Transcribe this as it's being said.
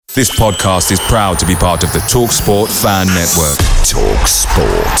This podcast is proud to be part of the TalkSport Fan Network.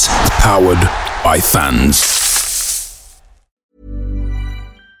 TalkSport. Powered by fans.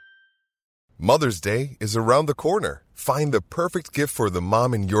 Mother's Day is around the corner. Find the perfect gift for the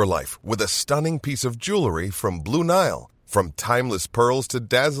mom in your life with a stunning piece of jewelry from Blue Nile. From timeless pearls to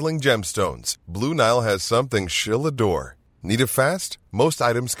dazzling gemstones, Blue Nile has something she'll adore. Need it fast? Most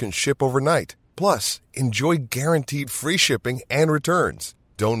items can ship overnight. Plus, enjoy guaranteed free shipping and returns.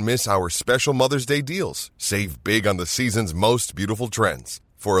 Don't miss our special Mother's Day deals. Save big on the season's most beautiful trends.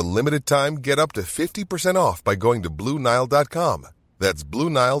 For a limited time, get up to 50% off by going to BlueNile.com. That's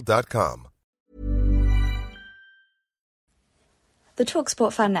BlueNile.com. The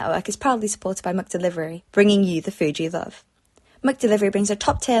TalkSport Fan Network is proudly supported by McDelivery, bringing you the food you love. McDelivery brings a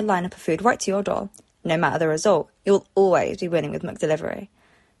top-tier lineup of food right to your door. No matter the result, you'll always be winning with McDelivery.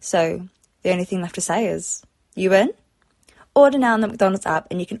 So, the only thing left to say is, you in? Order now on the McDonald's app,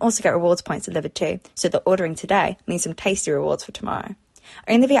 and you can also get rewards points delivered too, so that ordering today means some tasty rewards for tomorrow.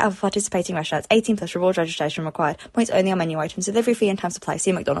 Only via other participating restaurants, 18 plus rewards registration required, points only on menu items, delivery fee and time supply.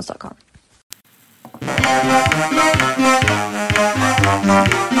 See mcdonalds.com.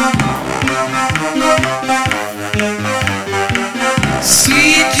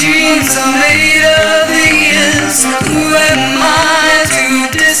 Sweet dreams are made of these. Who am I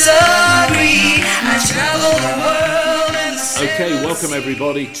to disagree? I travel the world and Okay, welcome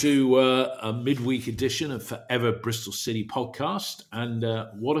everybody to a midweek edition of Forever Bristol City podcast. And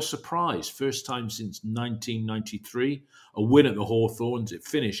what a surprise. First time since 1993. A win at the Hawthorns. It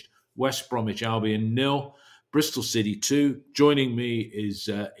finished West Bromwich Albion 0, Bristol City 2. Joining me is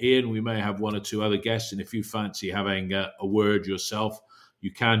Ian. We may have one or two other guests. And if you fancy having a word yourself,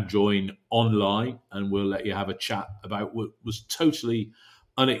 you can join online and we'll let you have a chat about what was totally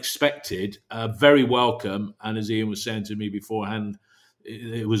unexpected, very welcome, and as Ian was saying to me beforehand,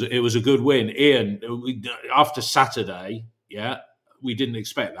 it was a good win. Ian, after Saturday, we didn't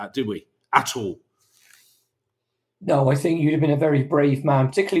expect that, did we? At all? No, I think you'd have been a very brave man,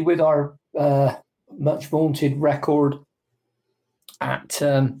 particularly with our much vaunted record at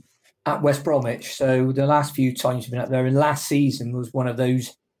West Bromwich. So the last few times you've been up there, and last season was one of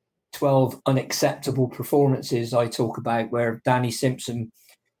those 12 unacceptable performances I talk about, where Danny Simpson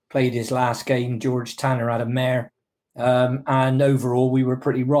played his last game, George Tanner had a mare, and overall we were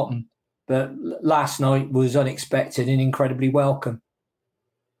pretty rotten. But last night was unexpected and incredibly welcome.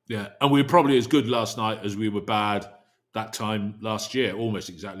 Yeah, and we were probably as good last night as we were bad that time last year, almost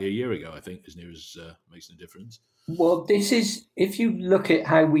exactly a year ago, I think, as near as makes a difference. Well, this is, if you look at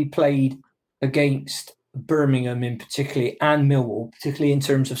how we played against Birmingham in particular and Millwall, particularly in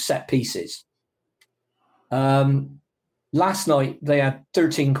terms of set pieces. Last night they had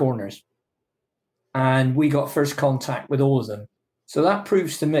 13 corners and we got first contact with all of them. So that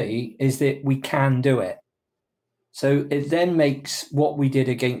proves to me is that we can do it. So it then makes what we did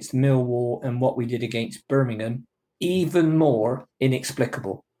against Millwall and what we did against Birmingham even more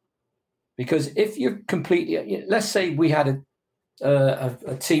inexplicable. Because if you're completely, let's say we had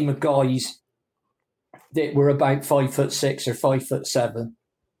a team of guys that were about 5'6" or 5'7",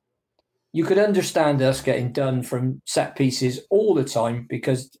 you could understand us getting done from set pieces all the time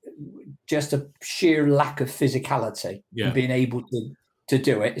because just a sheer lack of physicality and being able to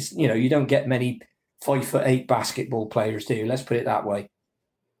do it. It's, you don't get many 5'8" basketball players, do you? Let's put it that way.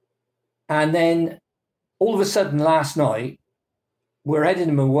 And then all of a sudden last night, we're heading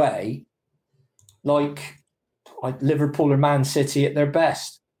them away like Liverpool or Man City at their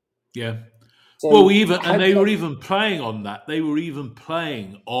best. Yeah. So well, they were even playing on that. They were even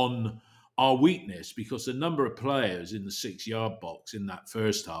playing on our weakness because the number of players in the 6-yard box in that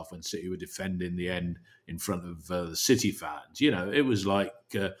first half when City were defending the end in front of the City fans, it was like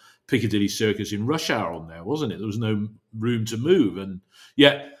Piccadilly Circus in rush hour on there, wasn't it? There was no room to move. And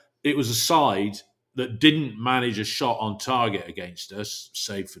yet it was a side that didn't manage a shot on target against us,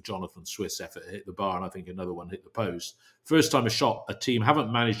 save for Jonathan Swift's effort to hit the bar, and I think another one hit the post. First time a team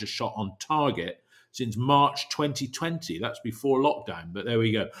haven't managed a shot on target since March 2020. That's before lockdown, but there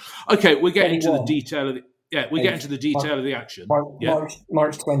we go. Okay, we're getting into the detail of the action.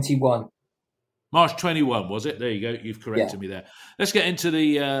 March 21. March 21, was it? There you go. You've corrected me there. Let's get into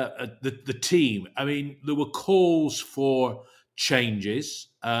the team. I mean, there were calls for changes.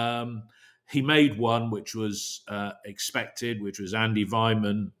 He made one which was expected, which was Andy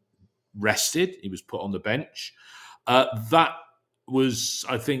Weimann rested. He was put on the bench. That was,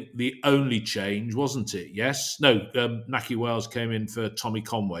 I think, the only change, wasn't it? Yes? No, Naki Wells came in for Tommy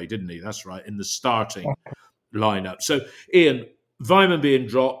Conway, didn't he? That's right, in the starting lineup. So, Ian, Weimann being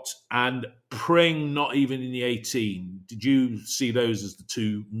dropped, and Pring not even in the 18. Did you see those as the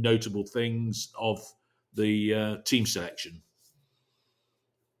two notable things of the team selection?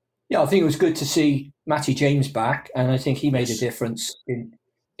 Yeah, I think it was good to see Matty James back, and I think he made a difference in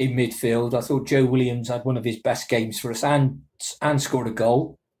midfield. I thought Joe Williams had one of his best games for us and scored a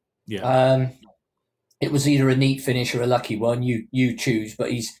goal. Yeah. It was either a neat finish or a lucky one. You choose,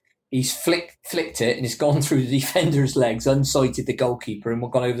 but he's flicked it and it's gone through the defender's legs, unsighted the goalkeeper, and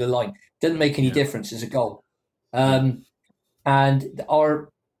gone over the line. Doesn't make any difference as a goal. And our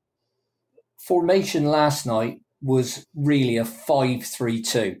formation last night was really a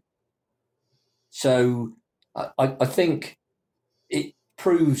 5-3-2. So I think it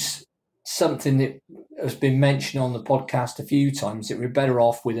proves something that has been mentioned on the podcast a few times, that we're better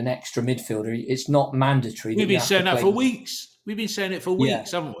off with an extra midfielder. It's not mandatory. We've been saying that for weeks. We've been saying it for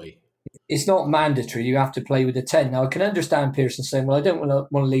weeks, haven't we? It's not mandatory. You have to play with a 10. Now, I can understand Pearson saying, well, I don't want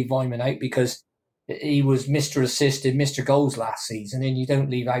to leave Wyman out because he was Mr. Assist and Mr. Goals last season, and you don't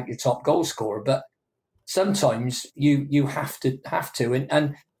leave out your top goal scorer. But sometimes you have to.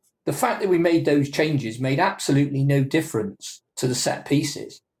 And the fact that we made those changes made absolutely no difference to the set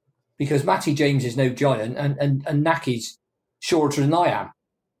pieces, because Matty James is no giant and Naki's shorter than I am.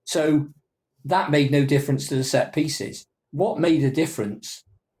 So that made no difference to the set pieces. What made a difference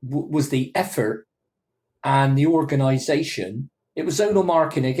was the effort and the organisation. It was zonal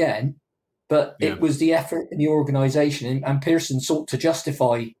marking again, but it was the effort and the organisation. And Pearson sought to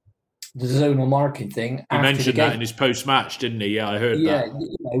justify the zonal marking thing. He mentioned that in his post-match, didn't he? Yeah, I heard that.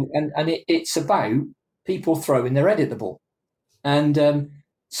 Yeah, it's about people throwing their head at the ball. And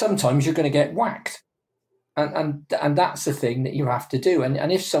sometimes you're going to get whacked. And that's the thing that you have to do.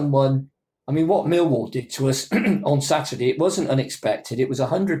 And if someone... I mean, what Millwall did to us on Saturday, it wasn't unexpected. It was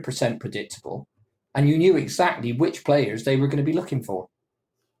 100% predictable. And you knew exactly which players they were going to be looking for.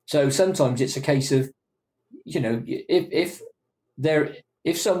 So sometimes it's a case of, if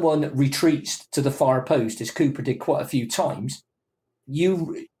someone retreats to the far post, as Cooper did quite a few times,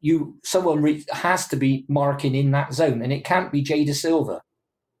 someone has to be marking in that zone, and it can't be Jada Silva.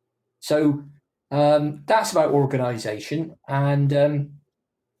 So that's about organisation. And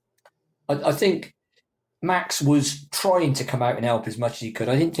I think Max was trying to come out and help as much as he could.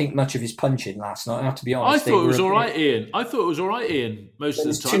 I didn't think much of his punching last night, I have to be honest. I thought it was all right, Ian. Most of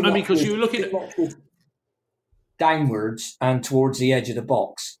the time. I mean, because you were looking at... downwards and towards the edge of the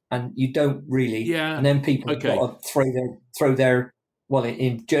box, and you don't really... Yeah. And then people got to throw their... Well,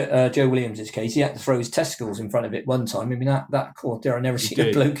 in Joe Williams' case, he had to throw his testicles in front of it one time. I mean, that caught there. I've never seen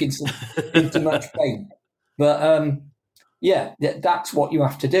a bloke in too much pain. But... that's what you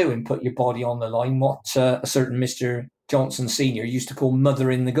have to do, and put your body on the line. What a certain Mr. Johnson Senior used to call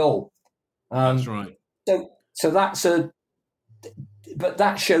mothering the goal. That's right. So that's but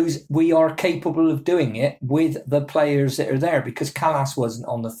that shows we are capable of doing it with the players that are there, because Callas wasn't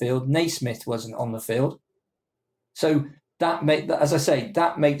on the field, Naismith wasn't on the field. So that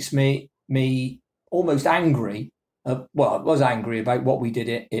makes me almost angry. I was angry about what we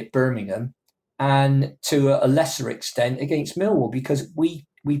did at Birmingham, and to a lesser extent against Millwall, because we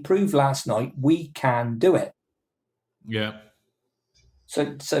proved last night we can do it. Yeah.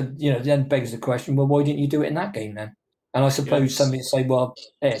 So then begs the question, well, why didn't you do it in that game then? And I suppose somebody would say, well,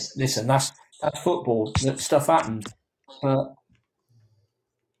 hey, listen, that's football. That stuff happened.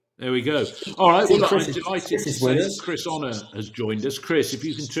 There we go. All right. Well, I'm delighted to say Chris Honor has joined us. Chris, if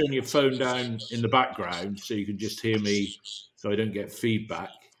you can turn your phone down in the background so you can just hear me, so I don't get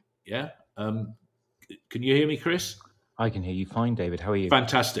feedback. Yeah. Can you hear me, Chris? I can hear you fine, David. How are you?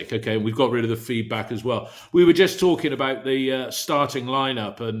 Fantastic. Okay, we've got rid of the feedback as well. We were just talking about the starting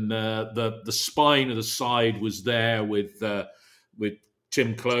lineup, and the spine of the side was there with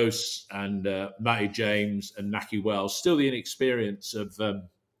Tim Close and Matty James and Naki Wells. Still the inexperience of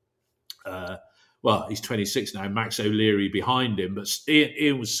he's 26 now, Max O'Leary behind him. But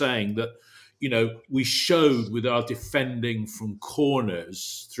Ian was saying that, we showed with our defending from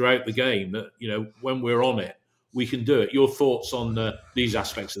corners throughout the game that, when we're on it, we can do it. Your thoughts on these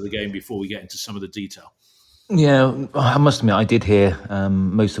aspects of the game before we get into some of the detail? Yeah, I must admit, I did hear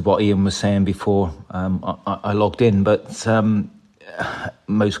most of what Ian was saying before I logged in, but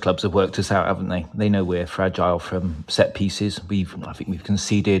most clubs have worked us out, haven't they? They know we're fragile from set pieces. I think we've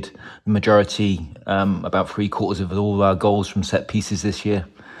conceded the majority, about 3/4 of all our goals from set pieces this year.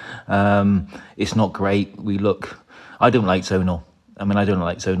 It's not great. I don't like zonal. I don't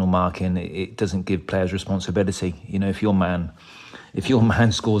like zonal marking. It doesn't give players responsibility. If your man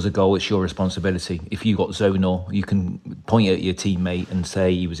scores a goal, it's your responsibility. If you got zonal, you can point at your teammate and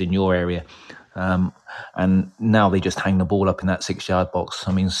say he was in your area. And now they just hang the ball up in that 6-yard box.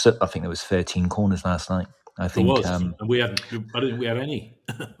 I mean, I think there was 13 corners last night. I think There was, and we had. I don't think we had any.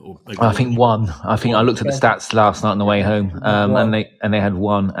 Or maybe I think one. I think I looked at the stats last night on the way home, and they had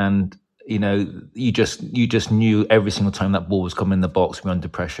one. And you just knew every single time that ball was coming in the box, we were under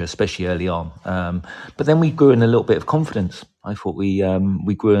pressure, especially early on. But then we grew in a little bit of confidence. I thought we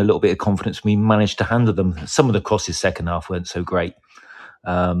grew in a little bit of confidence. We managed to handle them. Some of the crosses second half weren't so great.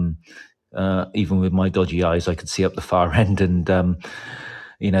 Even with my dodgy eyes, I could see up the far end, and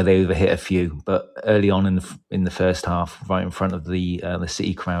they overhit a few. But early on in the first half, right in front of the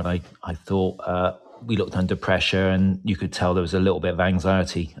City crowd, I thought we looked under pressure, and you could tell there was a little bit of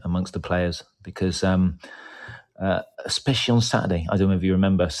anxiety amongst the players because, especially on Saturday, I don't know if you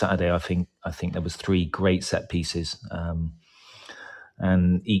remember Saturday. I think there was 3 great set pieces,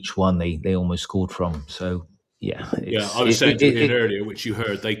 and each one they almost scored from. So. Yeah, I was saying to Ian earlier, which you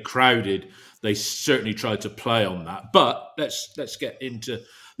heard, they crowded. They certainly tried to play on that. But let's get into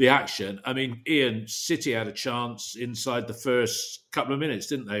the action. I mean, Ian, City had a chance inside the first couple of minutes,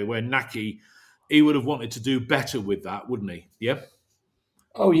 didn't they? Where Naki, he would have wanted to do better with that, wouldn't he? Yeah.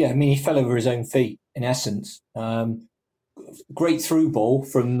 Oh yeah, I mean, he fell over his own feet in essence. Great through ball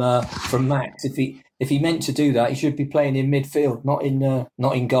from Max. If he meant to do that, he should be playing in midfield, not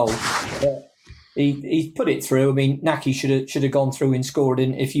in goal. But he put it through. I mean, Naki should have gone through and scored.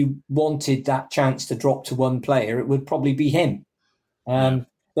 And if you wanted that chance to drop to one player, it would probably be him.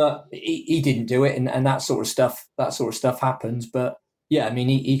 But he didn't do it, and that sort of stuff happens. But yeah, I mean,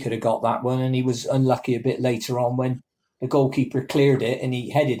 he could have got that one, and he was unlucky a bit later on when the goalkeeper cleared it and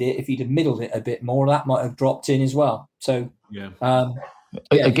he headed it. If he'd have middled it a bit more, that might have dropped in as well. So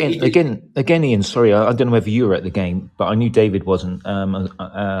again, Ian. Sorry, I don't know whether you were at the game, but I knew David wasn't.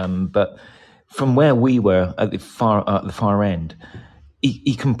 But from where we were at the far end,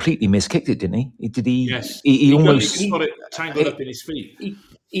 he completely miskicked it, didn't he? Did he? Yes. He almost got it tangled up in his feet.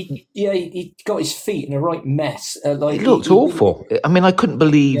 He got his feet in a right mess. It looked awful. I mean, I couldn't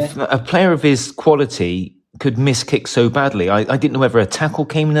believe a player of his quality could miss kick so badly. I didn't know whether a tackle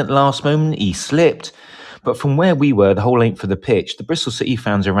came in at the last moment. He slipped. But from where we were, the whole length of the pitch, the Bristol City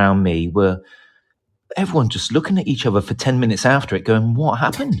fans around me were everyone just looking at each other for 10 minutes after it going, what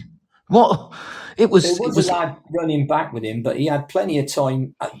happened? What? It was a lad running back with him, but he had plenty of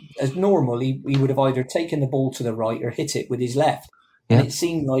time. As normal, he would have either taken the ball to the right or hit it with his left. Yeah. And it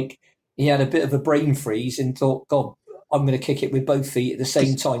seemed like he had a bit of a brain freeze and thought, God, I'm going to kick it with both feet at the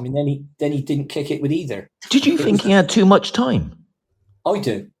same time. And then he didn't kick it with either. Did you think he had too much time? I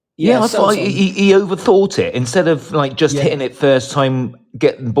do. Yeah, I thought he overthought it. Instead of just hitting it first time,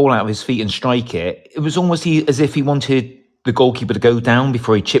 get the ball out of his feet and strike it, it was almost as if he wanted the goalkeeper to go down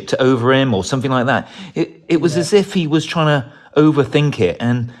before he chipped it over him or something like that. It was as if he was trying to overthink it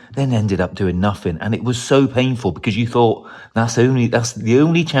and then ended up doing nothing. And it was so painful because you thought that's the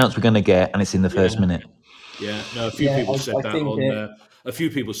only chance we're going to get, and it's in the first minute. Yeah, no, a few people said that a few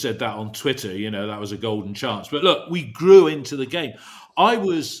people said that on Twitter. That was a golden chance. But look, we grew into the game.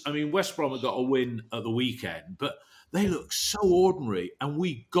 West Brom got a win at the weekend, but they looked so ordinary, and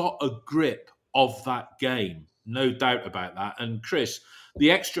we got a grip of that game. No doubt about that. And Chris,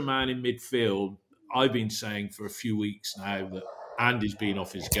 the extra man in midfield, I've been saying for a few weeks now that Andy's been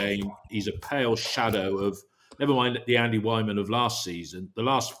off his game. He's a pale shadow of, never mind the Andy Wyman of last season. The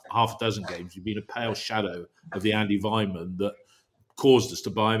last half a dozen games, he's been a pale shadow of the Andy Wyman that caused us to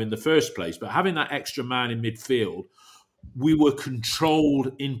buy him in the first place. But having that extra man in midfield, we were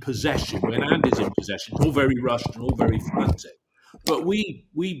controlled in possession. When Andy's in possession, it's all very rushed and all very frantic. But we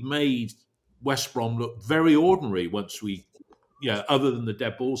made West Brom look very ordinary once we, other than the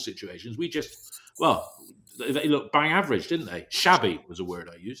dead ball situations, they looked bang average, didn't they? Shabby was a word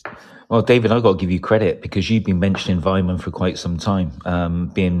I used. Well, David, I've got to give you credit because you've been mentioning Weimann for quite some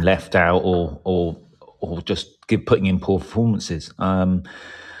time, being left out or just putting in poor performances. And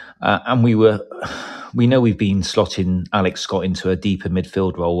we know we've been slotting Alex Scott into a deeper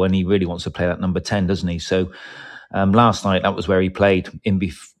midfield role and he really wants to play that number 10, doesn't he? So last night, that was where he played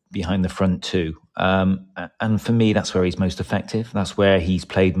behind the front two. And for me, that's where he's most effective. That's where he's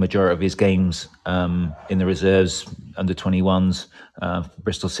played majority of his games in the reserves, under 21s,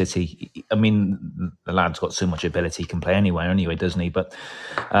 Bristol City. I mean, the lad's got so much ability, he can play anywhere anyway, doesn't he? But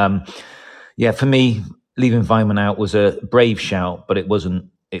for me, leaving Weimann out was a brave shout, but it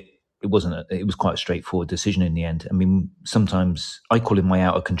wasn't. It was quite a straightforward decision in the end. I mean, sometimes I call him my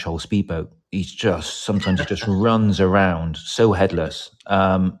out of control speedboat. Sometimes he just runs around so headless,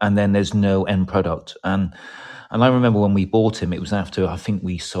 and then there's no end product. And I remember when we bought him, it was after I think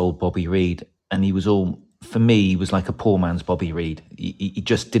we sold Bobby Reid, and he was all for me, he was like a poor man's Bobby Reid. He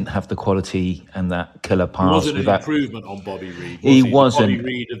just didn't have the quality and that killer pass. He wasn't an improvement on Bobby Reid, was he? he? Wasn't. The Bobby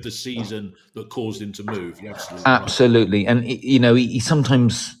Reid of the season that caused him to move. You're absolutely. Right. And, he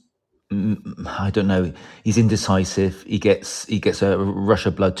sometimes, I don't know, he's indecisive. He gets a rush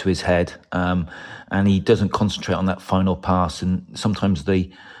of blood to his head, and he doesn't concentrate on that final pass. And sometimes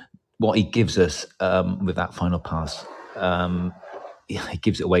what he gives us with that final pass, he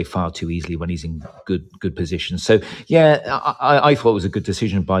gives it away far too easily when he's in good position. So I thought it was a good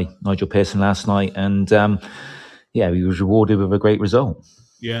decision by Nigel Pearson last night, and he was rewarded with a great result.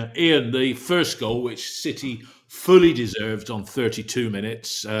 Yeah, Ian, the first goal, which City fully deserved on 32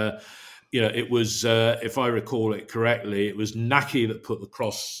 minutes. It was, if I recall it correctly, it was Naki that put the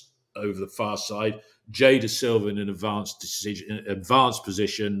cross over the far side. Jay Da Silva in an advanced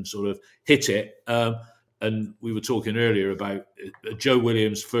position, sort of hit it. And we were talking earlier about Joe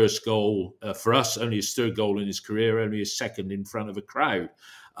Williams' first goal for us, only his third goal in his career, only his second in front of a crowd.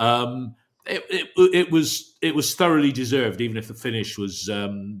 It was thoroughly deserved, even if the finish was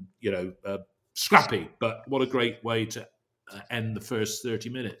scrappy. But what a great way to end the first 30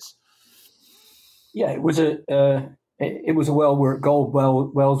 minutes. Yeah, it was a well worked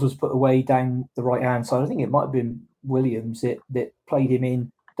goal. Wells was put away down the right hand side. I think it might have been Williams that played him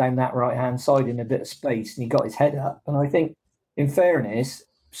in down that right hand side in a bit of space, and he got his head up. And I think, in fairness,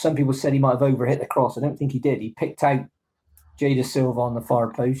 some people said he might have overhit the cross. I don't think he did. He picked out Jay Da Silva on the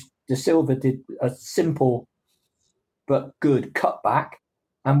far post. Da Silva did a simple but good cutback,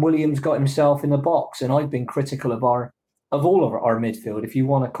 and Williams got himself in the box. And I've been critical of all of our midfield. If you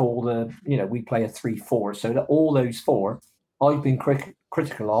want to call we play a 3-4, so that all those four, I've been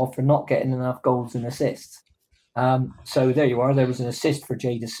critical of for not getting enough goals and assists. So there you are. There was an assist for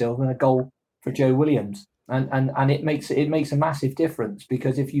Jay Da Silva and a goal for Joe Williams, and it makes a massive difference,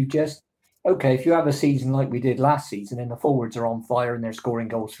 because if you have a season like we did last season and the forwards are on fire and they're scoring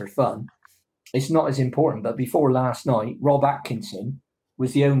goals for fun, it's not as important. But before last night, Rob Atkinson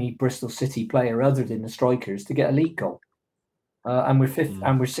was the only Bristol City player other than the strikers to get a league goal, and we're fifth,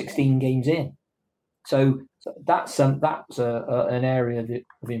 and we're 16 games in. So that's an area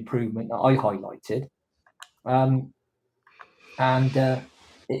of improvement that I highlighted.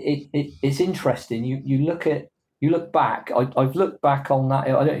 It's interesting. You look back. I've looked back on that. I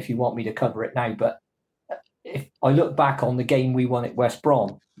don't know if you want me to cover it now, but if I look back on the game we won at West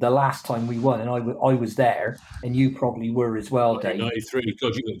Brom, the last time we won, and I was there, and you probably were as well, Dave. 93.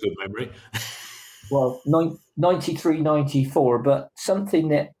 God, you got good memory. Well, 93, 94, but something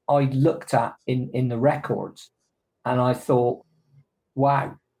that I looked at in the records, and I thought,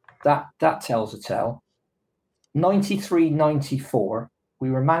 wow, that tells a tale. 93, 94, we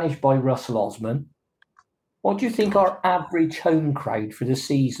were managed by Russell Osman. What do you think our average home crowd for the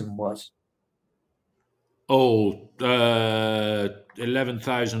season was?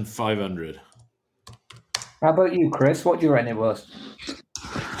 11,500. How about you, Chris? What do you reckon it was?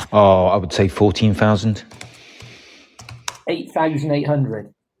 Oh, I would say 14,000.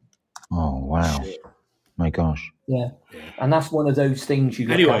 8,800. Oh, wow. Shit. My gosh. Yeah. And that's one of those things you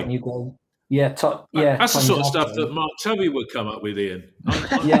look at and you go, that's the sort of stuff that Mark Tubby would come up with, Ian.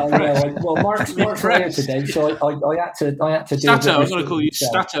 Well, Mark's here today, so I had to do Stato, I'm going to call you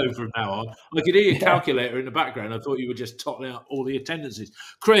Stato from now on. I could hear your calculator in the background. I thought you were just toppling out all the attendances.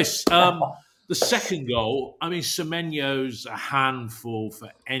 Chris, the second goal, I mean, Semenyo's a handful for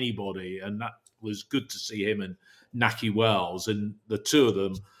anybody, and that was good to see him and Naki Wells, and the two of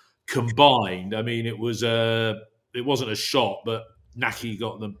them combined. I mean, it wasn't a shot, but Naki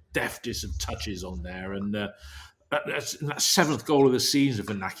got the deftest of touches on there, and that's seventh goal of the season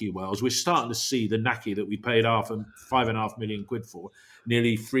for Naki Wells. We're starting to see the Naki that we paid £5.5 million for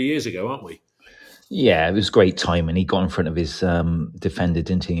nearly 3 years ago, aren't we? Yeah, it was great timing. He got in front of his defender,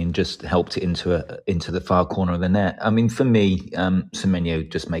 didn't he, and just helped it into the far corner of the net. I mean, for me, Semenyo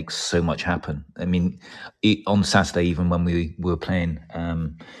just makes so much happen. I mean, on Saturday, even when we were playing,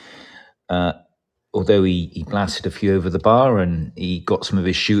 although he blasted a few over the bar and he got some of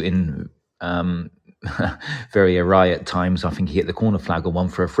his shooting very awry at times. I think he hit the corner flag or one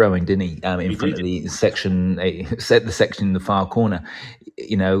for a throw-in, didn't he? In front of the section, set the section in the far corner.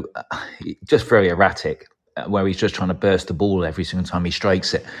 You know, just very erratic, where he's just trying to burst the ball every single time he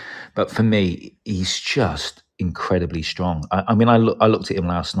strikes it. But for me, he's just incredibly strong. I mean, I looked at him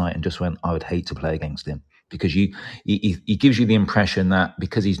last night and just went, I would hate to play against him, because he gives you the impression that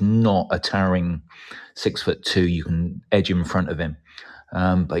because he's not a towering 6'2", you can edge him in front of him.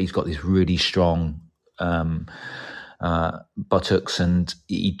 But he's got this really strong buttocks, and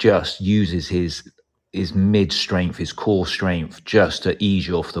he just uses his his mid strength, his core strength, just to ease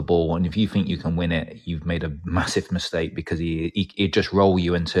you off the ball. And if you think you can win it, you've made a massive mistake, because he just roll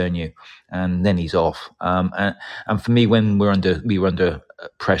you and turn you, and then he's off. And for me, when we were under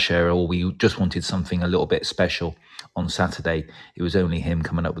pressure, or we just wanted something a little bit special on Saturday, it was only him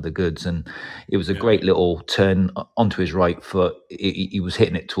coming up with the goods. And it was a great little turn onto his right foot. He was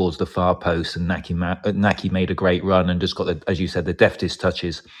hitting it towards the far post, and Naki made a great run and just got, as you said, the deftest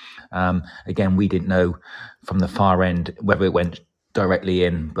touches. Again, we didn't know from the far end whether it went directly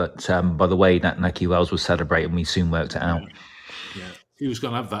in, but by the way that Naki Wells was celebrating, we soon worked it out. Yeah, he was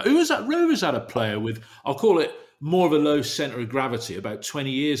going to have that. Who was that? Rovers had a player with, I'll call it, more of a low centre of gravity about 20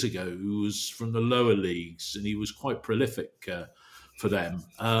 years ago, who was from the lower leagues, and he was quite prolific for them.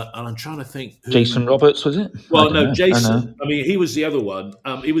 And I'm trying to think. Jason Roberts, was it? Well, no, Jason. I mean, he was the other one.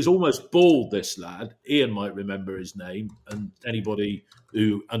 He was almost bald, this lad. Ian might remember his name, and anybody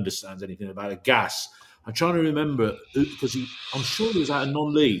who understands anything about a gas. I'm trying to remember, because I'm sure he was out of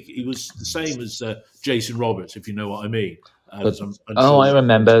non-league. He was the same as Jason Roberts, if you know what I mean. I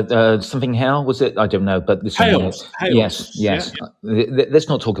remember something. How was it? I don't know. But this Hales. Yes. Yeah. Let's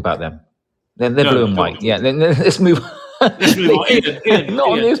not talk about them. They're blue and white. Yeah. Let's move on. Let's move on. Ian, not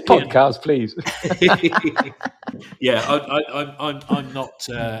on this podcast, please. Yeah, I'm not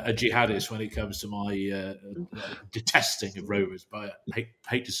a jihadist when it comes to my detesting of Rovers, but I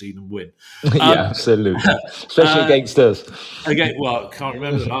hate to see them win. Yeah, absolutely, especially against us. Again, well, I can't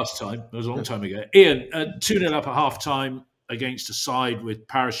remember the last time. It was a long time ago. Ian, 2-0 up at half time against a side with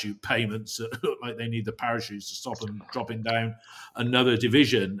parachute payments that look like they need the parachutes to stop them dropping down another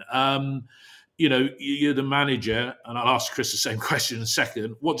division. You're the manager, and I'll ask Chris the same question in a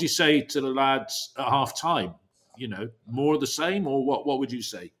second. What do you say to the lads at half time? More of the same, or what would you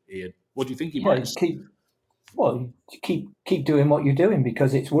say, Ian? What do you think he brings? Keep doing what you're doing,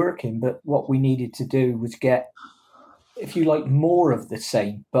 because it's working. But what we needed to do was get, if you like, more of the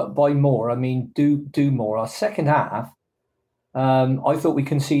same. But by more, I mean do more. Our second half, I thought we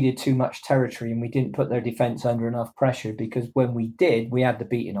conceded too much territory, and we didn't put their defence under enough pressure, because when we did, we had the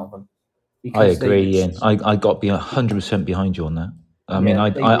beating of them. I agree, Ian. I got 100% behind you on that.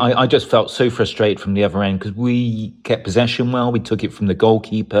 I just felt so frustrated from the other end, because we kept possession well. We took it from the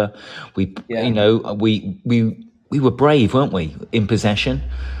goalkeeper. We were brave, weren't we, in possession?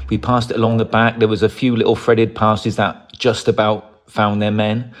 We passed it along the back. There was a few little threaded passes that just about found their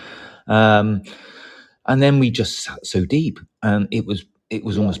men, and then we just sat so deep, and it was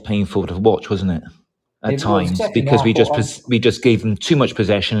almost painful to watch, wasn't it? At times, because we just gave them too much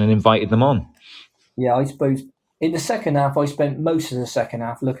possession and invited them on. Yeah, I suppose in the second half, I spent most of the second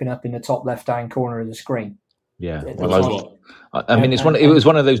half looking up in the top left-hand corner of the screen. Yeah, it was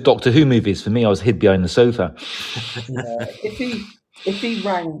one of those Doctor Who movies for me. I was hid behind the sofa. If he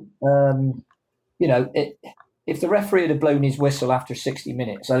rang, if the referee had blown his whistle after 60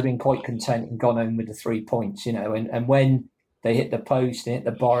 minutes, I'd have been quite content and gone home with the 3 points. And when they hit the post and hit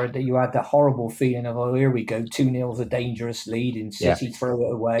the bar, that you had that horrible feeling of, oh, here we go, 2-0's a dangerous lead, and City throw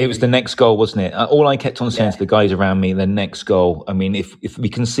it away. It was the next goal, wasn't it? All I kept on saying to the guys around me, the next goal. I mean, if we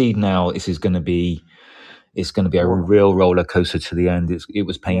concede now, this is going to be a real roller coaster to the end. It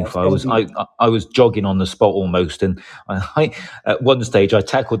was painful. I was jogging on the spot almost, and I at one stage I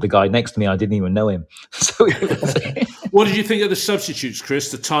tackled the guy next to me. I didn't even know him. So what did you think of the substitutes, Chris?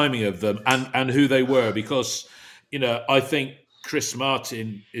 The timing of them and who they were? Because I think Chris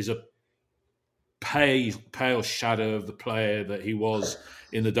Martin is a pale shadow of the player that he was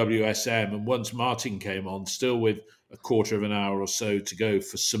in the WSM. And once Martin came on, still with a quarter of an hour or so to go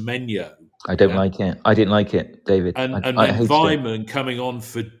for Semenyo. I don't like it. I didn't like it, David. And then Weimann coming on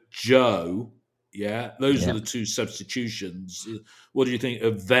for Joe. Yeah, those are the two substitutions. What do you think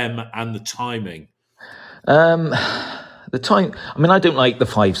of them and the timing? The time, I don't like the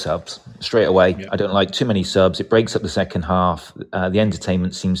 5 subs straight away. Yeah. I don't like too many subs. It breaks up the second half. The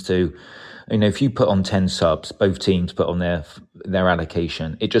entertainment seems to, if you put on 10 subs, both teams put on their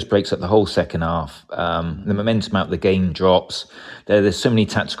allocation, it just breaks up the whole second half. The momentum out of the game drops. There's so many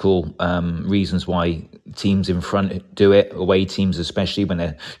tactical reasons why teams in front do it, away teams especially when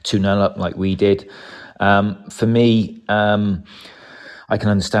they're 2-0 up like we did. For me, I can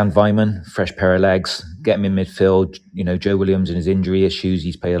understand Weimann, fresh pair of legs, get him in midfield. Joe Williams and his injury issues,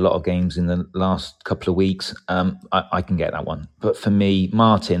 he's played a lot of games in the last couple of weeks. I can get that one. But for me,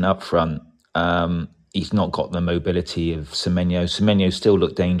 Martin up front, he's not got the mobility of Semenyo. Semenyo still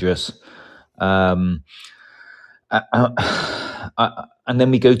looked dangerous. And then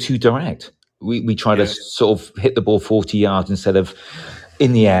we go too direct. We try to sort of hit the ball 40 yards instead of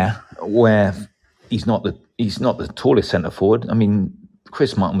in the air, where he's not the tallest centre forward.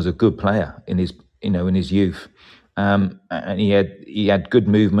 Chris Martin was a good player in his in his youth, and he had good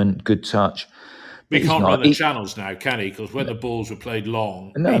movement, good touch. We But can't run the channels now, can he? Because when the balls were played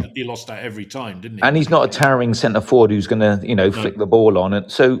long, No. he lost that every time, didn't he? And he's not a towering centre forward who's going to, flick the ball on. And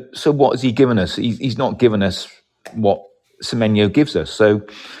so what has he given us? He's not given us what Semenyo gives us. So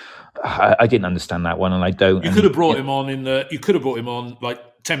I didn't understand that one, and I don't. You could have brought him on You could have brought him on like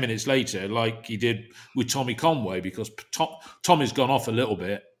 10 minutes later, like he did with Tommy Conway, because Tommy's gone off a little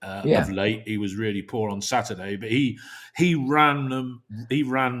bit of late. He was really poor on Saturday, but he ran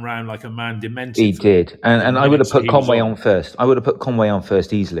round like a man demented. He did, and I would have put Conway on first. I would have put Conway on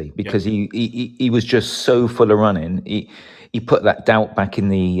first easily, because he was just so full of running. He put that doubt back in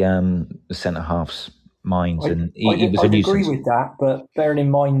the centre half's minds, and he was a nuisance. I agree with that, but bearing in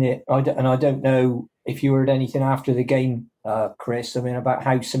mind that I don't know if you heard anything after the game, Chris, about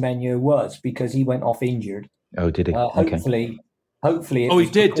how Semenyo was, because he went off injured. Oh, did he? Hopefully he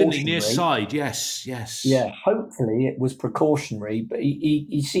did, didn't he? Near side, yes. Yeah, hopefully it was precautionary, but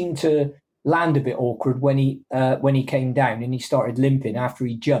he seemed to land a bit awkward when he came down, and he started limping after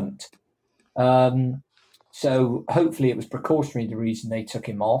he jumped. So hopefully it was precautionary, the reason they took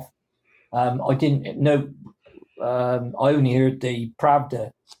him off. I didn't know. I only heard the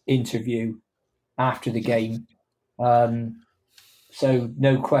Pravda interview after the game. So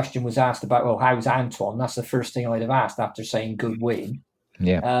no question was asked about, well, how's Antoine? That's the first thing I'd have asked after saying good win.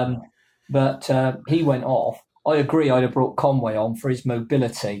 Yeah. But he went off. I agree. I'd have brought Conway on for his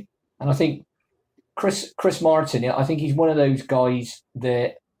mobility. And I think Chris Martin, I think he's one of those guys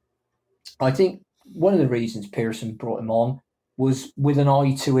that I think one of the reasons Pearson brought him on was with an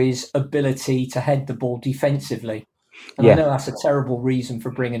eye to his ability to head the ball defensively. And I know that's a terrible reason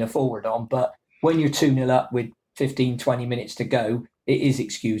for bringing a forward on, but when you're 2-0 up with 15, 20 minutes to go, it is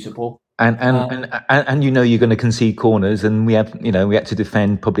excusable. And you're going to concede corners, and we had to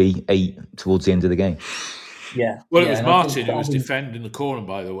defend probably 8 towards the end of the game. Yeah. Well, it was Martin who was defending the corner,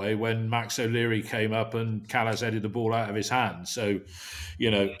 by the way, when Max O'Leary came up and Callas headed the ball out of his hand. So,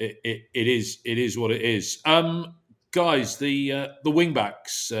 it is what it is. Guys, the wing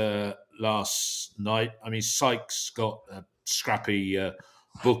backs last night. I mean, Sykes got a scrappy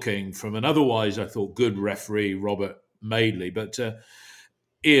booking from an otherwise, I thought, good referee, Robert Madeley. But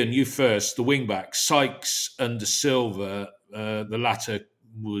Ian, you first. The wing back, Sykes and De Silva. The latter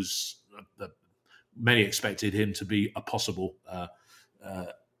was many expected him to be a possible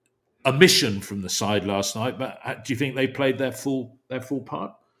omission from the side last night. But do you think they played their full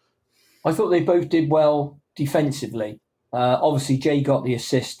part? I thought they both did well defensively. Obviously, Jay got the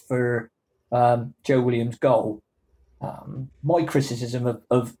assist for Joe Williams' goal. My criticism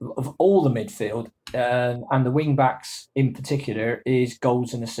of all the midfield and the wing backs in particular is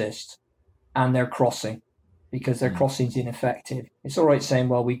goals and assists and their crossing, because their crossing's ineffective. It's all right saying,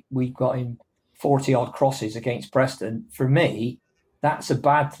 well, we got in 40 odd crosses against Preston. For me, that's a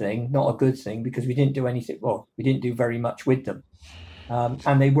bad thing, not a good thing, because we didn't do anything. Well, we didn't do very much with them,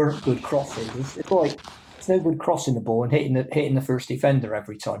 and they weren't good crosses. It's like it's no good crossing the ball and hitting the first defender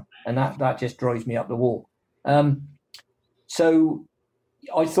every time, and that just drives me up the wall. So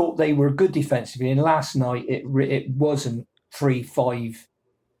I thought they were good defensively, and last night it wasn't 3-5-2.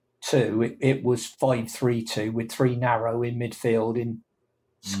 It was 5-3-2 with 3 narrow in midfield, and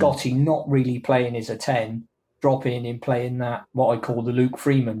Scotty not really playing as a 10, dropping in and playing that what I call the Luke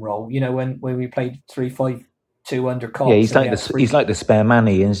Freeman role. When we played 3-5-2 under Cox. Yeah, he's like the spare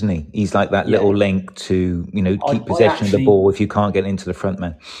Manny, isn't he? He's like that little link to keep possession of the ball if you can't get into the front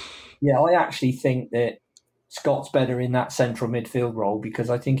man. Yeah, I actually think that Scott's better in that central midfield role, because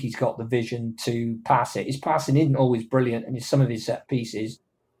I think he's got the vision to pass it. His passing isn't always brilliant, and some of his set pieces,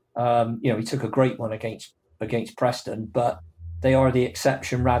 he took a great one against Preston, but they are the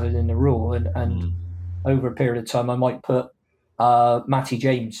exception rather than the rule. And over a period of time, I might put Matty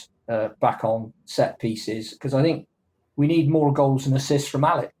James back on set pieces, because I think we need more goals and assists from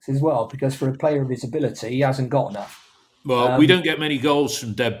Alex as well, because for a player of his ability, he hasn't got enough. Well, we don't get many goals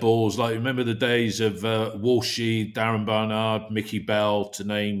from dead balls. Like, remember the days of Walshy, Darren Barnard, Mickey Bell, to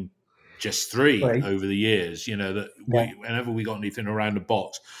name just 3 over the years. Whenever we got anything around the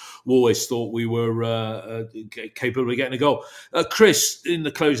box, we always thought we were capable of getting a goal. Chris, in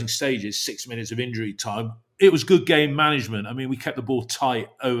the closing stages, 6 minutes of injury time, it was good game management. I mean, we kept the ball tight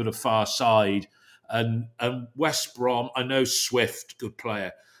over the far side, and West Brom, I know Swift, good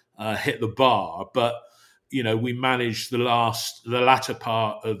player, hit the bar, but we managed the latter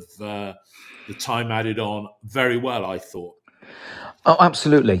part of the time added on very well, I thought. Oh,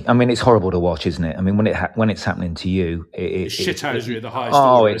 absolutely. I mean, it's horrible to watch, isn't it? I mean, when it's happening to you, it's shithousery at the highest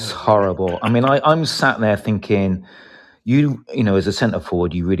order. Oh, it's horrible. I mean, I'm sat there thinking, as a centre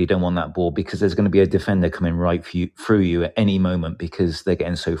forward, you really don't want that ball because there's going to be a defender coming right through you at any moment because they're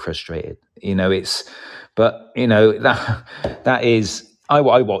getting so frustrated. That is. I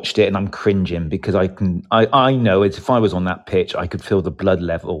watched it and I'm cringing because I know if I was on that pitch, I could feel the blood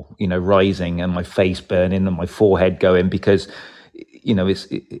level, rising and my face burning and my forehead going because,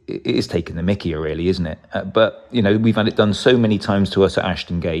 it is taking the mickey, really, isn't it? But we've had it done so many times to us at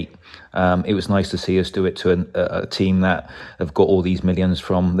Ashton Gate. It was nice to see us do it to a team that have got all these millions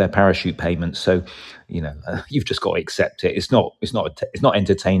from their parachute payments. So, you've just got to accept it. It's not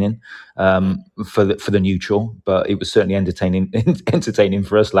entertaining for the neutral, but it was certainly entertaining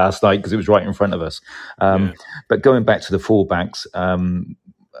for us last night because it was right in front of us. But going back to the fullbacks,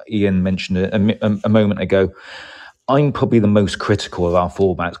 Ian mentioned it a moment ago. I'm probably the most critical of our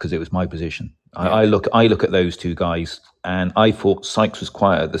fullbacks because it was my position. I look at those two guys, and I thought Sykes was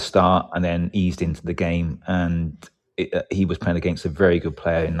quiet at the start and then eased into the game, and he was playing against a very good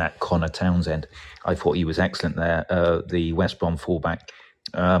player in that Connor Townsend. I thought he was excellent there, the West Brom fullback.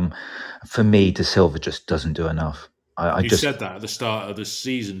 For me, De Silva just doesn't do enough. You said that at the start of the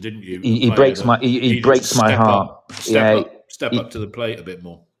season, didn't you? He breaks my heart. Step up to the plate a bit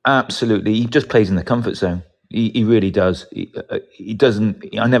more. Absolutely, he just plays in the comfort zone. He really does. He doesn't.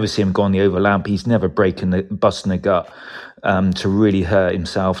 I never see him go on the overlap. He's never busting the gut to really hurt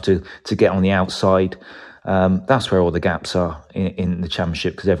himself to get on the outside. That's where all the gaps are in the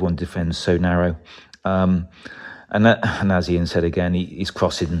Championship because everyone defends so narrow. And as Ian said again, his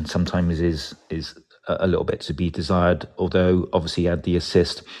crossing sometimes is a little bit to be desired. Although obviously he had the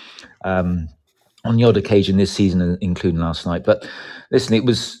assist on the odd occasion this season, including last night. But listen,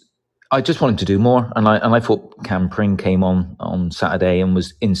 I just wanted to do more, and I thought Cam Pring came on Saturday and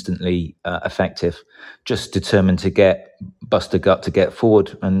was instantly effective, just determined to bust a gut to get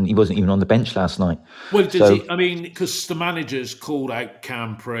forward, and he wasn't even on the bench last night. Well, he? I mean, because the managers called out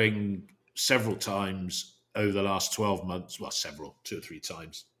Cam Pring several times over the last 12 months, well, 2 or 3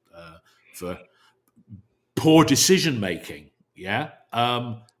 times, for poor decision making.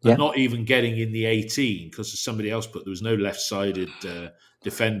 Not even getting in the 18 because somebody else there was no left-sided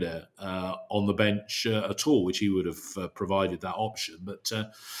defender on the bench at all, which he would have provided that option. But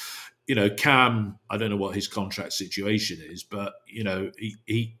Cam, I don't know what his contract situation is, but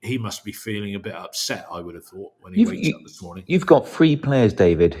he must be feeling a bit upset, I would have thought, when he wakes up this morning. You've got 3 players,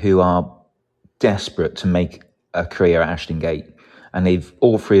 David, who are desperate to make a career at Ashton Gate, and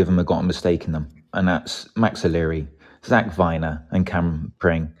all 3 of them have got a mistake in them, and that's Max O'Leary, Zach Viner and Cam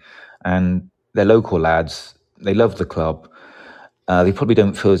Pring. And they're local lads. They love the club. They probably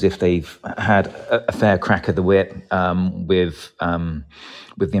don't feel as if they've had a fair crack of the whip with the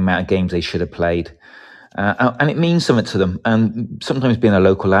amount of games they should have played. And it means something to them. And sometimes being a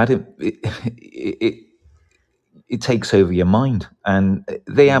local lad, it takes over your mind. And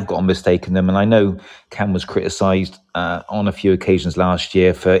they have got a mistake in them. And I know Cam was criticised on a few occasions last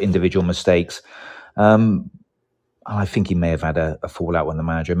year for individual mistakes. I think he may have had a fallout with the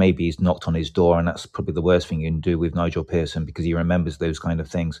manager. Maybe he's knocked on his door, and that's probably the worst thing you can do with Nigel Pearson because he remembers those kind of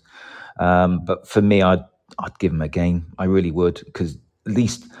things. But for me, I'd give him a game. I really would, because at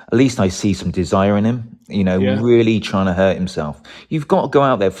least I see some desire in him. Really trying to hurt himself. You've got to go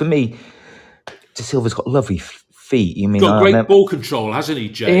out there. For me, De Silva's got lovely feet. Got great ball control, hasn't he,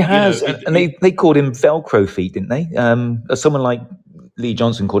 Jay? He has, and they called him Velcro feet, didn't they? Someone like Lee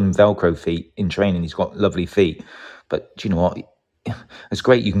Johnson called him Velcro feet in training. He's got lovely feet. But do you know what? It's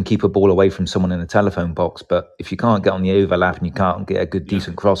great you can keep a ball away from someone in a telephone box, but if you can't get on the overlap and you can't get a good,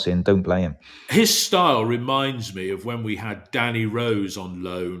 decent cross in, don't play him. His style reminds me of when we had Danny Rose on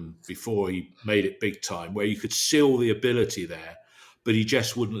loan before he made it big time, where you could seal the ability there, but he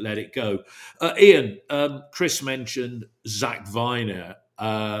just wouldn't let it go. Ian, Chris mentioned Zach Viner.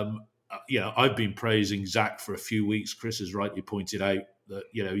 I've been praising Zach for a few weeks. Chris has rightly pointed out that,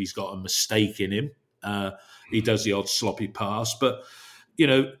 he's got a mistake in him. He does the odd sloppy pass. But,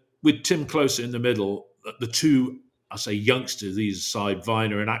 with Tim Closer in the middle, the 2, I say youngsters, these side,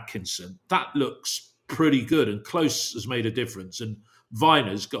 Viner and Atkinson, that looks pretty good. And Close has made a difference. And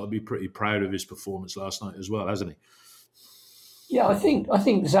Viner's got to be pretty proud of his performance last night as well, hasn't he? Yeah, I think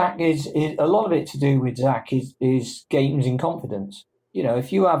Zach is a lot of it to do with Zach is games in confidence.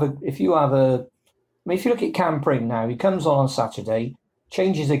 If you look at Cam Pring now, he comes on Saturday,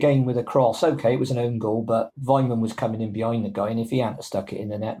 changes the game with a cross. Okay, it was an own goal, but Weimann was coming in behind the guy, and if he hadn't stuck it in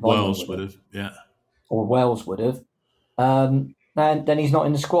the net, Wells would have, yeah. Or Wells would have. And then he's not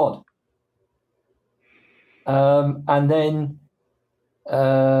in the squad. And then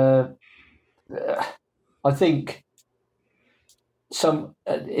I think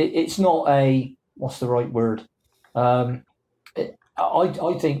it's not a, what's the right word? I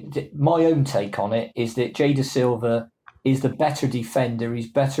think that my own take on it is that Jay Da Silva is the better defender.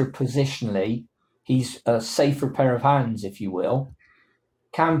 He's better positionally. He's a safer pair of hands, if you will.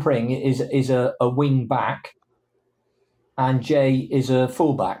 Cam Pring is a wing back, and Jay is a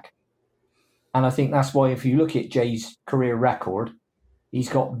fullback. And I think that's why, if you look at Jay's career record, he's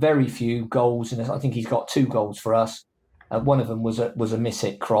got very few goals, and I think he's got 2 goals for us. One of them was a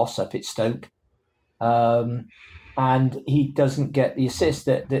miss-hit cross up at Stoke. And he doesn't get the assist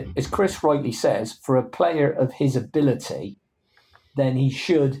that, as Chris rightly says, for a player of his ability, then he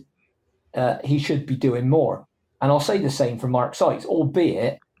should be doing more. And I'll say the same for Mark Sykes,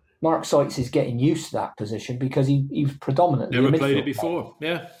 albeit Mark Sykes is getting used to that position because he's predominantly never played it before.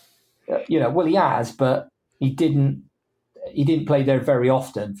 Yeah, well, he has, but he didn't play there very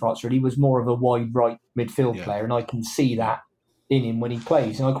often for Oxford. He was more of a wide right midfield player, and I can see that in him when he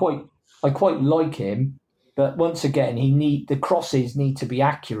plays. And I quite like him. But once again, the crosses need to be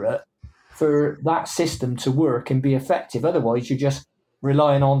accurate for that system to work and be effective. Otherwise, you're just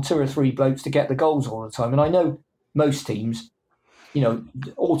relying on 2 or 3 blokes to get the goals all the time. And I know most teams,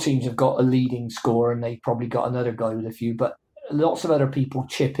 all teams have got a leading scorer and they've probably got another guy with a few, but lots of other people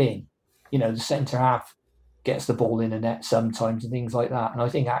chip in. The centre half gets the ball in the net sometimes and things like that. And I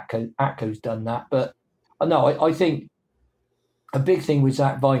think Atco's done that. But no, I think a big thing with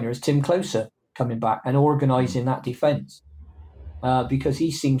Zach Viner is Tim Closer coming back and organising that defence, because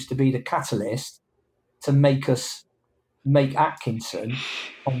he seems to be the catalyst to make Atkinson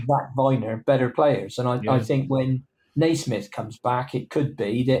and Zach Viner better players. And I think when Naismith comes back, it could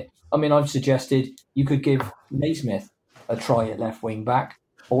be that, I've suggested you could give Naismith a try at left wing back,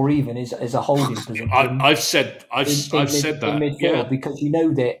 or even as a holding position. I've said that in midfield, because you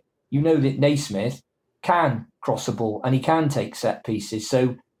know that Naismith can cross the ball and he can take set pieces.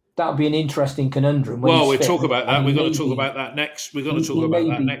 So that would be an interesting conundrum. We'll talk about that. We're going to talk about that next.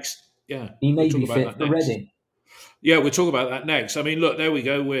 Yeah, he may be fit for Reading. Yeah, we'll talk about that next. Look, there we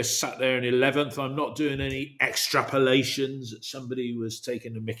go. We're sat there in 11th. I'm not doing any extrapolations that somebody was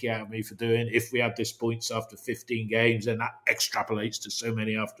taking the mickey out of me for doing. If we had this points after 15 games, then that extrapolates to so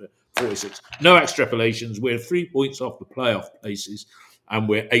many after 46. No extrapolations. We're 3 points off the playoff places, and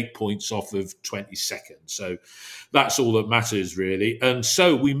we're 8 points off of 22nd. So that's all that matters, really. And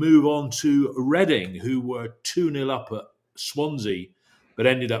so we move on to Reading, who were 2-0 up at Swansea, but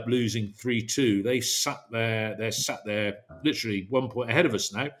ended up losing 3-2. They're sat there literally 1 point ahead of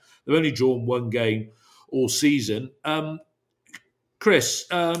us now. They've only drawn 1 game all season. Chris,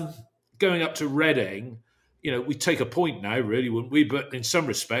 going up to Reading, we take a point now, really, wouldn't we? But in some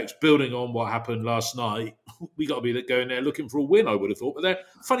respects, building on what happened last night, we got to be going there looking for a win, I would have thought. But they're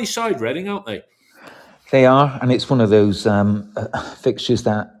a funny side, Reading, aren't they? They are, and it's one of those fixtures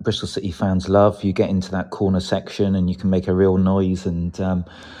that Bristol City fans love. You get into that corner section and you can make a real noise. And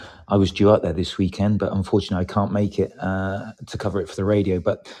I was due out there this weekend, but unfortunately I can't make it to cover it for the radio.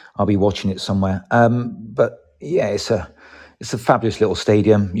 But I'll be watching it somewhere. But yeah, it's a fabulous little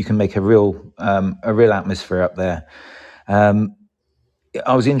stadium. You can make a real atmosphere up there.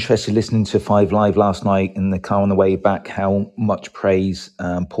 I was interested listening to 5 Live last night in the car on the way back, how much praise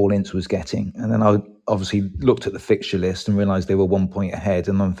Paul Ince was getting. And then I obviously looked at the fixture list and realised they were 1 point ahead.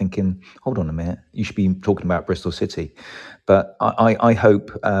 And I'm thinking, hold on a minute, you should be talking about Bristol City. But I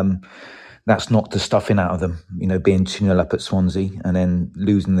hope that's knocked the stuffing out of them, being 2-0 up at Swansea and then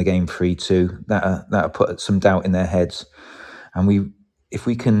losing the game 3-2. That'll put some doubt in their heads. And if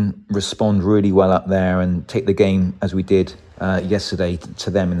we can respond really well up there and take the game as we did yesterday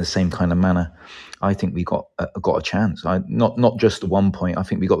to them in the same kind of manner, I think we got a chance. Not just the 1 point. I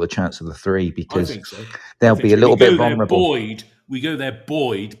think we got the chance of the 3, because I think so. They'll be a little bit vulnerable. We go there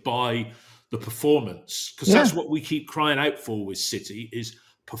buoyed by the performance, because that's what we keep crying out for with City is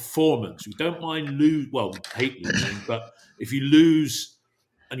performance. We don't mind we hate losing, but if you lose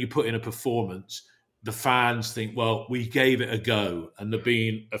and you put in a performance, the fans think, well, we gave it a go, and there've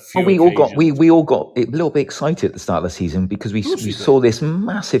been a few. We all got a little bit excited at the start of the season because we saw this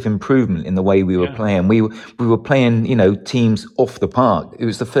massive improvement in the way we were playing. We were playing, teams off the park. It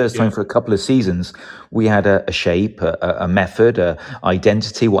was the first time for a couple of seasons we had a shape, a method, a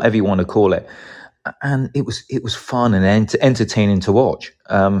identity, whatever you want to call it. And it was fun and entertaining to watch.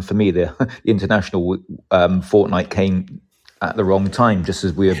 For me, the international fortnight came at the wrong time, just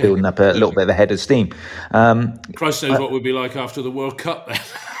as we were building up a little bit of a head of steam. Christ knows what we'd be like after the World Cup then.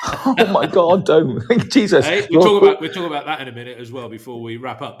 Oh my God, don't. Jesus. Hey, we'll talk about that in a minute as well before we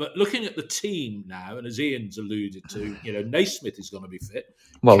wrap up. But looking at the team now, and as Ian's alluded to, Naismith is going to be fit.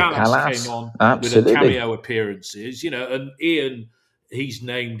 Well, Callas came on absolutely. with a cameo appearances, and Ian, he's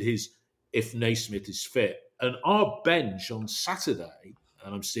named his if Naismith is fit. And our bench on Saturday,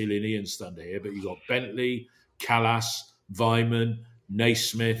 and I'm stealing Ian's thunder here, but you got Bentley, Callas, Vyman,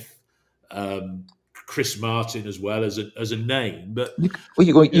 Naismith, Chris Martin as well as a name. But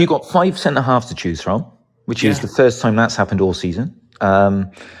you got 5 centre halves to choose from, which is the first time that's happened all season.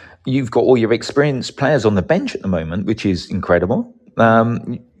 You've got all your experienced players on the bench at the moment, which is incredible.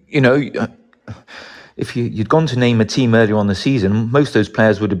 If you'd gone to name a team earlier on the season, most of those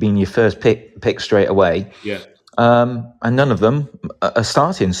players would have been your first pick straight away. Yeah. And none of them are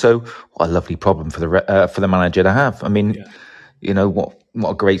starting. So what a lovely problem for the manager to have. I mean, what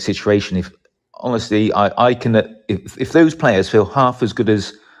a great situation. If honestly, I can if those players feel half as good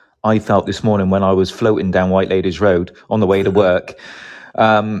as I felt this morning when I was floating down White Ladies Road on the way to work,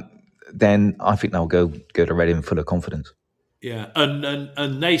 then I think they'll go to Reading full of confidence. Yeah,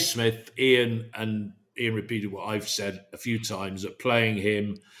 and Naismith, Ian repeated what I've said a few times, that playing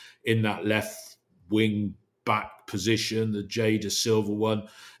him in that left wing back position, the Jada Silva one,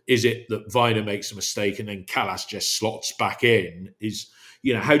 is it that Viner makes a mistake and then Callas just slots back in?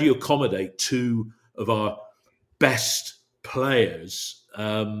 How do you accommodate two of our best players?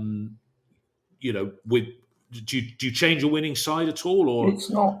 Do you change a winning side at all, or it's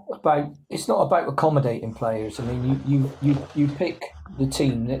not about accommodating players. I mean, you pick the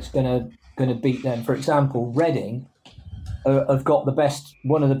team that's going to beat them. For example, Reading have got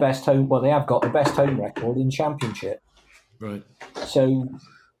one of the best home. Well, they have got the best home record in Championship. Right. So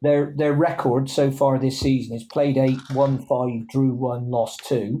their record so far this season is played 8, won 5, drew 1, lost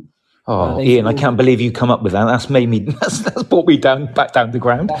 2. Oh, Ian, I can't believe you come up with that. That's made me. That's brought me back down to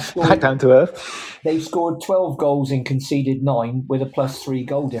ground, back down to earth. They've scored 12 goals and conceded 9 with a +3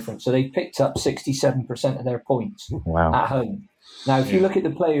 goal difference. So they've picked up 67% of their points at home. Now, if you look at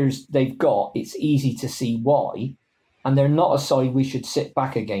the players they've got, it's easy to see why. And they're not a side we should sit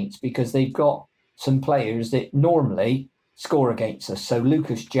back against, because they've got some players that normally score against us. So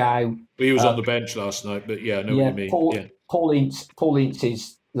Lucas Jow. He was on the bench last night, but I know what you mean. Paul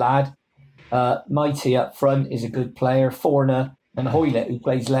Ince's lad. Mighty up front is a good player. Forner and Hoylett, who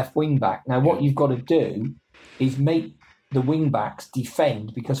plays left wing back. Now, what you've got to do is make the wing backs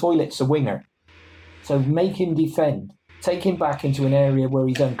defend, because Hoylett's a winger. So make him defend. Take him back into an area where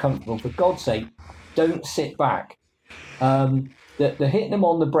he's uncomfortable. For God's sake, don't sit back. The hitting them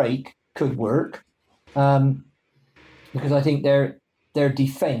on the break could work, because I think their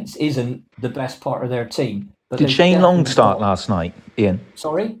defence isn't the best part of their team. But did Shane Long start last night, Ian?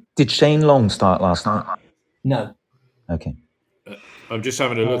 Sorry? Did Shane Long start last night? No. Okay. I'm just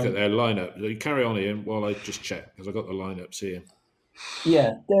having a look at their lineup. You carry on, Ian, while I just check, because I've got the lineups here.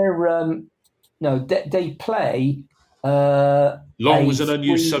 Yeah, they play. Long was an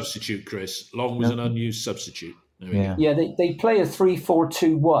unused substitute, Chris. Long was an unused substitute. They play a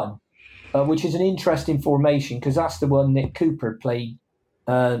 3-4-2-1, which is an interesting formation, because that's the one Nick Cooper played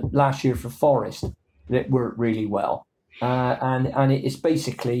last year for Forest. That worked really well, and it's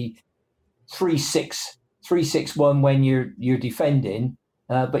basically 3-6-1 when you're defending,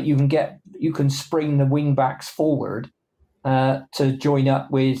 but you can spring the wing backs forward to join up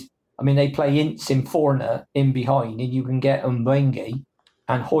with. I mean, they play Ince and Forner in behind, and you can get Mbengi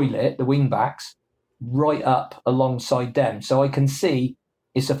and Hoylett, the wing backs, right up alongside them. So I can see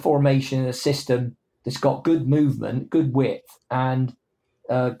it's a formation and a system that's got good movement, good width, and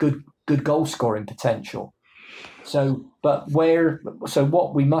good goal scoring potential. So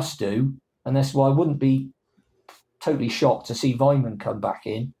what we must do, and that's why I wouldn't be totally shocked to see Vyman come back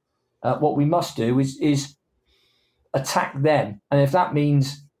in. What we must do is attack them, and if that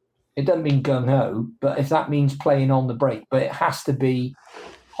means, it doesn't mean gung ho, but if that means playing on the break, but it has to be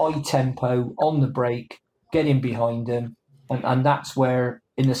high tempo on the break, getting behind them, and that's where,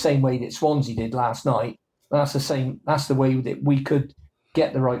 in the same way that Swansea did last night, that's the way that we could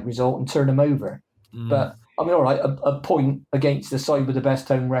get the right result and turn them over. But I mean, all right, a point against the side with the best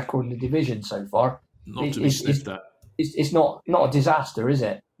home record in the division so far. Not to be sniffed at. It's not a disaster, is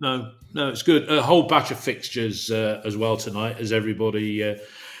it? No, it's good. A whole batch of fixtures as well tonight, as everybody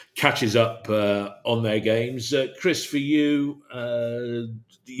catches up on their games. Chris, for you,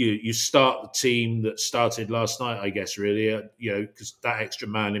 you start the team that started last night, I guess, really, because that extra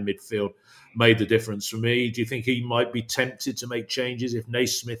man in midfield made the difference for me. Do you think he might be tempted to make changes if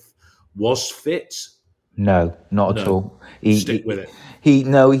Naismith was fit? No, not at all. Stick with it.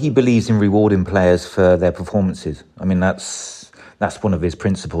 He believes in rewarding players for their performances. I mean, that's one of his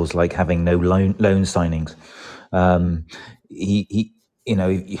principles, like having no loan signings.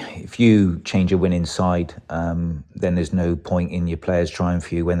 if you change a winning side, then there's no point in your players trying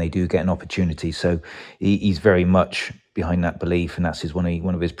for you when they do get an opportunity. So he's very much behind that belief, and that's one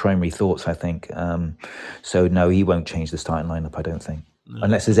of his primary thoughts, I think. So no, he won't change the starting lineup, I don't think,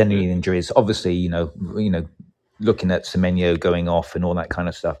 unless there's any injuries. Obviously, looking at Semenyo going off and all that kind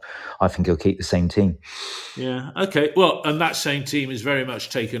of stuff, I think he'll keep the same team. Yeah. Okay. Well, and that same team is very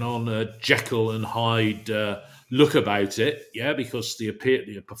much taken on a Jekyll and Hyde look about it. Yeah, because the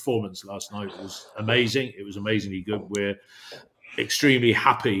performance last night was amazing. It was amazingly good. We're extremely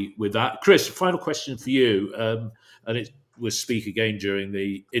happy with that. Chris, final question for you, and we'll speak again during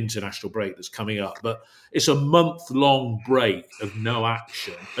the international break that's coming up. But it's a month-long break of no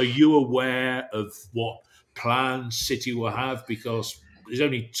action. Are you aware of what plans City will have? Because there's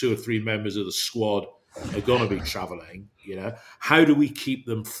only 2 or 3 members of the squad are going to be travelling. How do we keep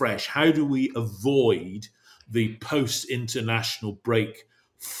them fresh? How do we avoid the post-international break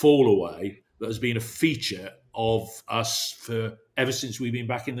fall away that has been a feature of us for ever since we've been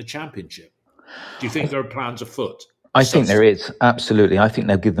back in the Championship? Do you think there are plans afoot? I think there is, absolutely. I think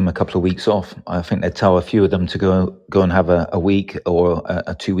they'll give them a couple of weeks off. I think they'll tell a few of them to go and have a week or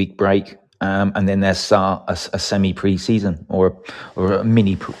a 2-week break, and then they'll start a semi-pre-season or a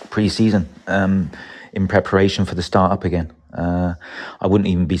mini pre-season in preparation for the start up again. I wouldn't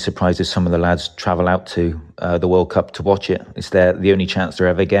even be surprised if some of the lads travel out to the World Cup to watch it. It's the only chance they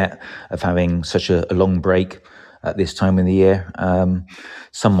ever get of having such a long break at this time of the year.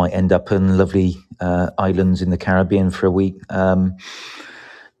 Some might end up in lovely islands in the Caribbean for a week.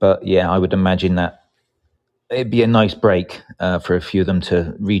 But yeah, I would imagine that it'd be a nice break for a few of them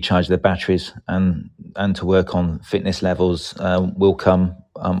to recharge their batteries and to work on fitness levels will come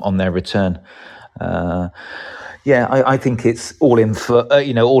on their return. I think it's all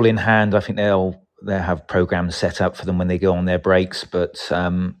all in hand. I think they'll have programs set up for them when they go on their breaks, but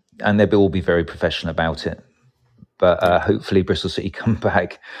and they'll all be very professional about it. But hopefully Bristol City come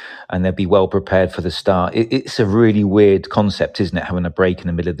back and they'll be well prepared for the start. It's a really weird concept, isn't it, having a break in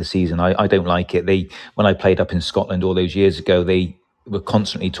the middle of the season? I don't like it. When I played up in Scotland all those years ago, they were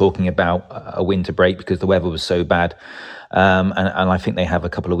constantly talking about a winter break because the weather was so bad. And I think they have a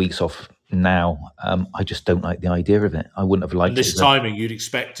couple of weeks off now. I just don't like the idea of it. I wouldn't have liked it. And this timing, you'd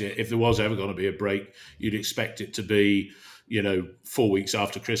expect it, if there was ever going to be a break, you'd expect it to be 4 weeks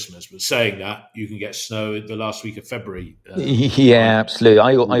after Christmas. But saying that, you can get snow in the last week of February. Absolutely.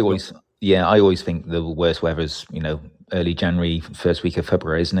 I always think the worst weather is early January, first week of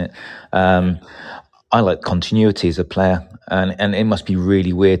February, isn't it? I like continuity as a player, and it must be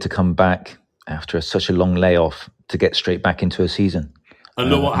really weird to come back after such a long layoff to get straight back into a season. And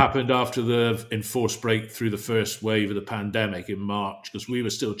look what happened after the enforced break through the first wave of the pandemic in March, because we were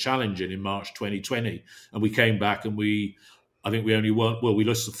still challenging in March 2020, and we came back and I think we only won. Well, we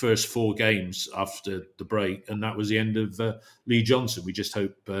lost the first 4 games after the break, and that was the end of Lee Johnson. We just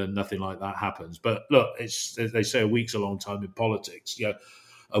hope nothing like that happens. But look, they say a week's a long time in politics.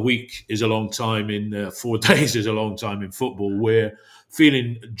 A week is a long time in 4 days is a long time in football. We're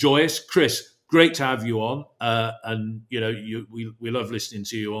feeling joyous, Chris. Great to have you on, and we love listening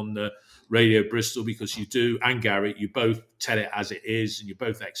to you on the Radio Bristol because you do, and Gary, you both tell it as it is, and you're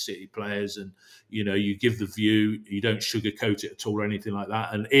both ex-City players, and you give the view, you don't sugarcoat it at all or anything like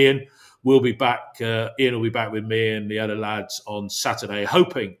that. And Ian will be back. Ian will be back with me and the other lads on Saturday,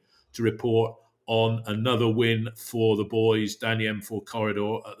 hoping to report on another win for the boys down the M4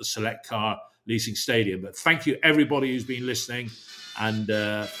 corridor at the Select Car Leasing Stadium. But thank you everybody who's been listening. And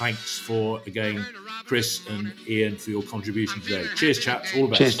thanks for, again, Chris and Ian for your contribution today. Cheers, chaps. All the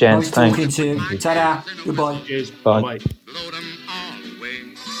best. Cheers, gents. Thanks. Nice talking to you. Ta-da. Goodbye. Cheers. Bye. Bye. Blow them all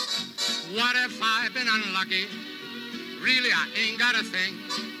away. What if I've been unlucky? Really, I ain't got a thing.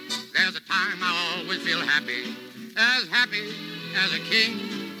 There's a time I always feel happy as a king.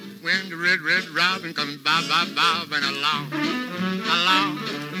 When the red robin comes bobbing along.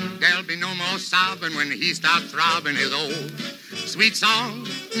 There'll be no more sobbing when he stops throbbing his old sweet song.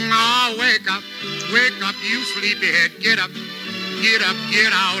 Oh, wake up, you sleepyhead. Get up,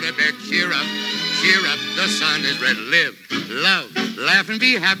 get out of bed. Cheer up, the sun is red. Live, love, laugh and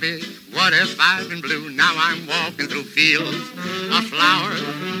be happy. What if I've been blue? Now I'm walking through fields of flowers.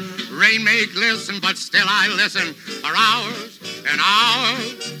 Rain may glisten, but still I listen for hours and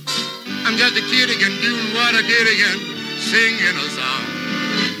hours. I'm just a kid again, doing what I did again, singing a song.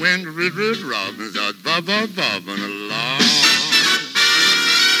 When the red robins are bobbing along.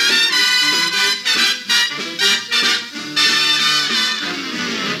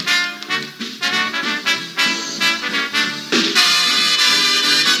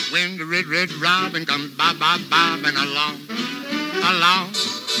 When the red robin comes bobbing along. along.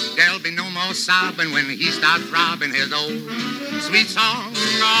 There'll be no more sobbing when he starts throbbing his old sweet song.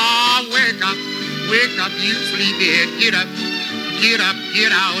 Oh, wake up, you sleepyhead. Get up,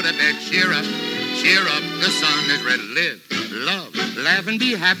 get out of bed. Cheer up, the sun is red. Live, love, laugh and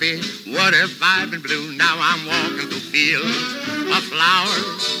be happy. What if I've been blue? Now I'm walking through fields of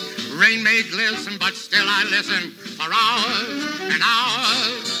flowers. Rain may glisten, but still I listen for hours and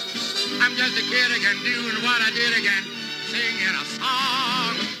hours. I'm just a kid again, doing what I did again, singing a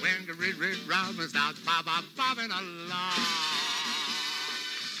song when the red robin starts bobbing along.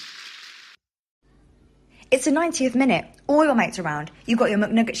 It's the 90th minute. All your mates around. You've got your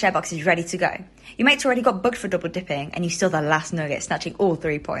McNugget share boxes ready to go. Your mates already got booked for double dipping, and you steal the last nugget, snatching all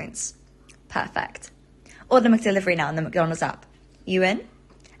 3 points. Perfect. Order McDelivery now on the McDonald's app. You in?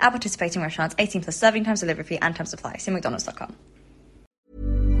 At participating restaurants, 18 plus serving times, delivery fee, and time supply. See mcdonalds.com.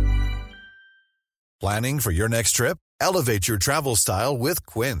 Planning for your next trip? Elevate your travel style with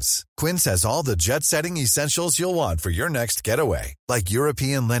Quince. Quince has all the jet-setting essentials you'll want for your next getaway, like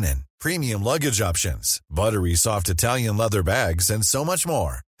European linen, premium luggage options, buttery soft Italian leather bags, and so much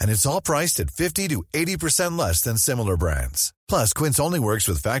more. And it's all priced at 50 to 80% less than similar brands. Plus, Quince only works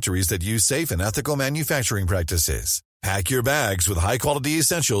with factories that use safe and ethical manufacturing practices. Pack your bags with high-quality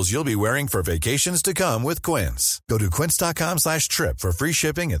essentials you'll be wearing for vacations to come with Quince. Go to quince.com/trip for free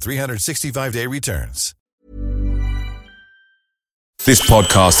shipping and 365-day returns. This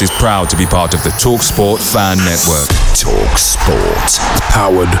podcast is proud to be part of the TalkSport Fan Network. TalkSport.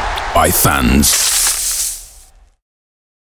 Powered by fans.